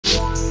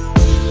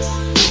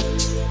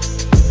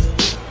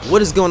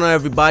What is going on,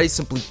 everybody?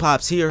 Simply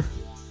Pops here,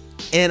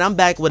 and I'm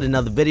back with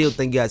another video.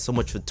 Thank you guys so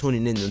much for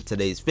tuning in on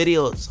today's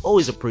video. It's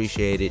always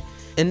appreciated.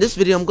 In this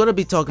video, I'm going to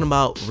be talking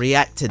about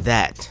React to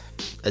That,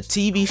 a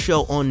TV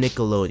show on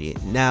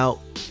Nickelodeon.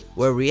 Now,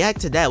 where React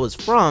to That was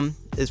from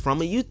is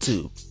from a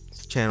YouTube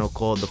channel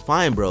called The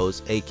Fine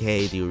Bros,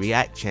 aka the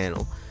React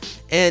channel.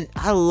 And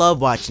I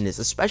love watching this,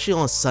 especially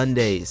on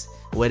Sundays,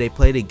 where they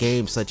play the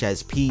games such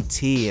as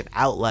PT and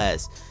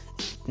Outlast.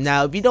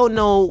 Now, if you don't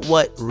know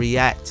what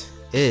React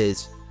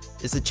is,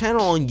 it's a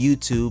channel on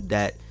YouTube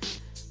that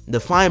the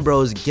Fine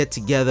Bros get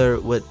together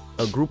with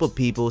a group of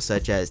people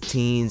such as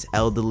teens,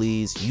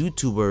 elderlies,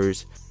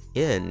 YouTubers,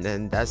 yeah, and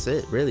then that's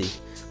it really.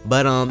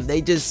 But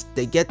they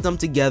get them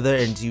together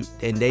and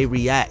they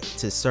react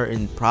to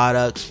certain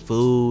products,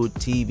 food,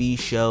 TV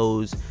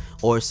shows,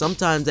 or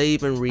sometimes they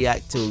even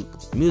react to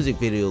music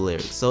video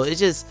lyrics. So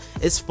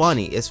it's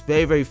funny. It's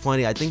very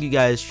funny. I think you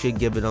guys should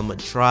give them a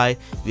try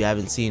if you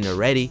haven't seen it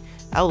already.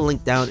 I'll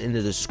link down in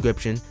the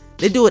description.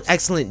 They do an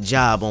excellent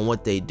job on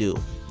what they do,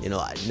 you know,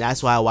 and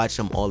that's why I watch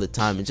them all the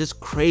time. It's just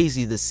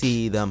crazy to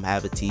see them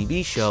have a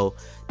TV show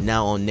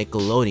now on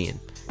Nickelodeon.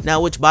 Now,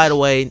 which, by the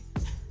way,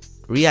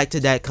 React to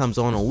That comes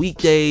on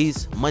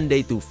weekdays,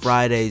 Monday through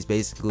Fridays,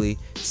 basically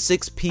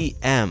 6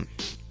 p.m.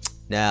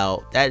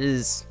 Now, that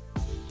is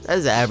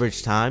the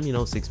average time, you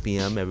know, 6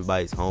 p.m.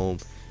 Everybody's home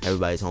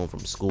from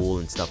school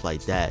and stuff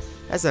like that.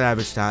 That's an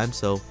average time,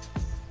 so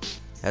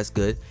that's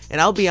good.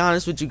 And I'll be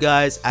honest with you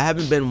guys, I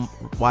haven't been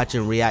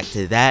watching React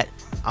to That.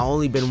 I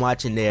only been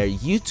watching their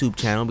YouTube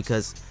channel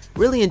because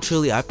really and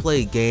truly I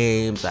play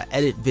games, I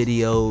edit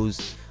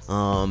videos,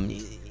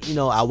 you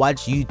know, I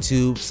watch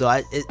YouTube,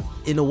 so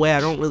in a way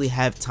I don't really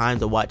have time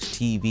to watch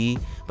TV.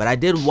 But I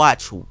did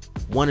watch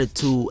 1 or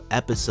 2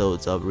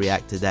 episodes of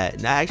React to That,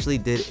 and I actually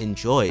did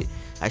enjoy it.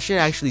 I should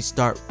actually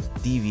start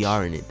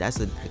DVRing it.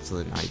 That's an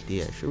excellent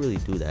idea. I should really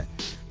do that.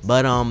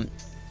 But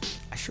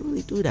I should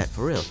really do that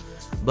for real.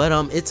 But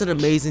it's an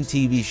amazing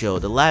TV show.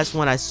 The last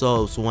one I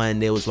saw was when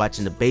they was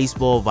watching the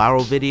baseball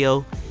viral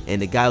video,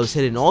 and the guy was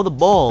hitting all the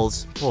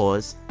balls.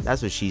 Pause.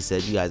 That's what she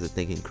said. You guys are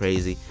thinking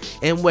crazy.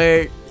 And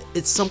where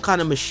it's some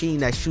kind of machine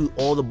that shoot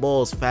all the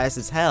balls fast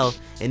as hell,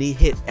 and he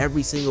hit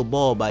every single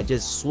ball by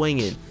just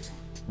swinging,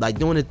 like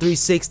doing a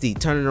 360,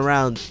 turning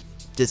around,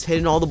 just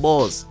hitting all the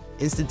balls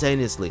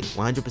instantaneously,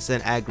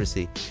 100%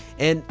 accuracy.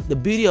 And the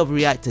beauty of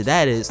React to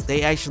That is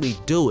they actually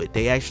do it.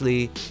 They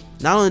actually,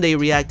 not only they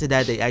react to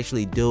that, they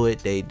actually do it.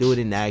 They do it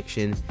in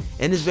action,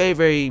 and it's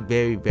very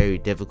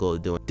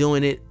difficult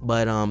doing it.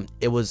 But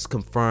it was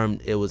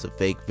confirmed it was a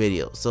fake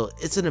video. So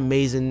it's an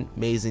amazing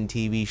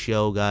TV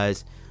show,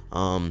 guys.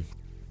 And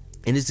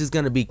it's just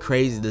gonna be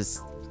crazy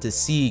to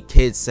see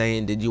kids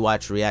saying, "Did you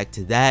watch React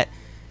to That?"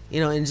 You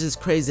know, and it's just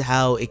crazy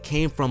how it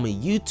came from a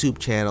YouTube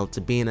channel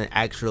to being an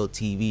actual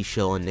TV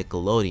show on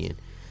Nickelodeon.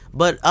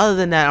 But other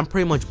than that, I'm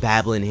pretty much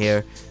babbling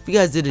here. If you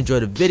guys did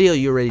enjoy the video,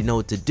 you already know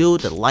what to do.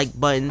 The like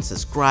button,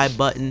 subscribe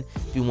button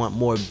if you want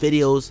more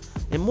videos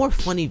and more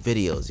funny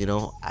videos. You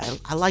know,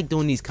 I like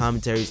doing these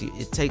commentaries.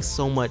 It takes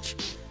so much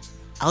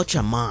out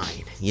your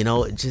mind, you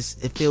know. It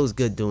feels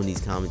good doing these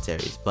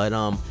commentaries. But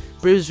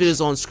previous videos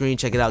on screen,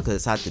 check it out because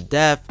it's hot to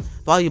death.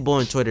 Follow your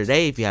boy on Twitter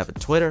today if you have a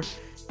Twitter,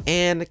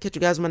 and I'll catch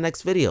you guys in my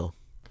next video.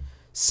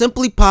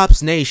 Simply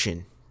Pops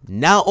Nation,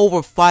 now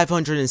over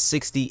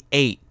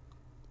 568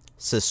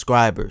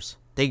 subscribers.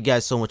 Thank you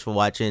guys so much for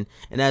watching,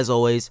 and as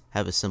always,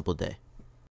 have a simple day.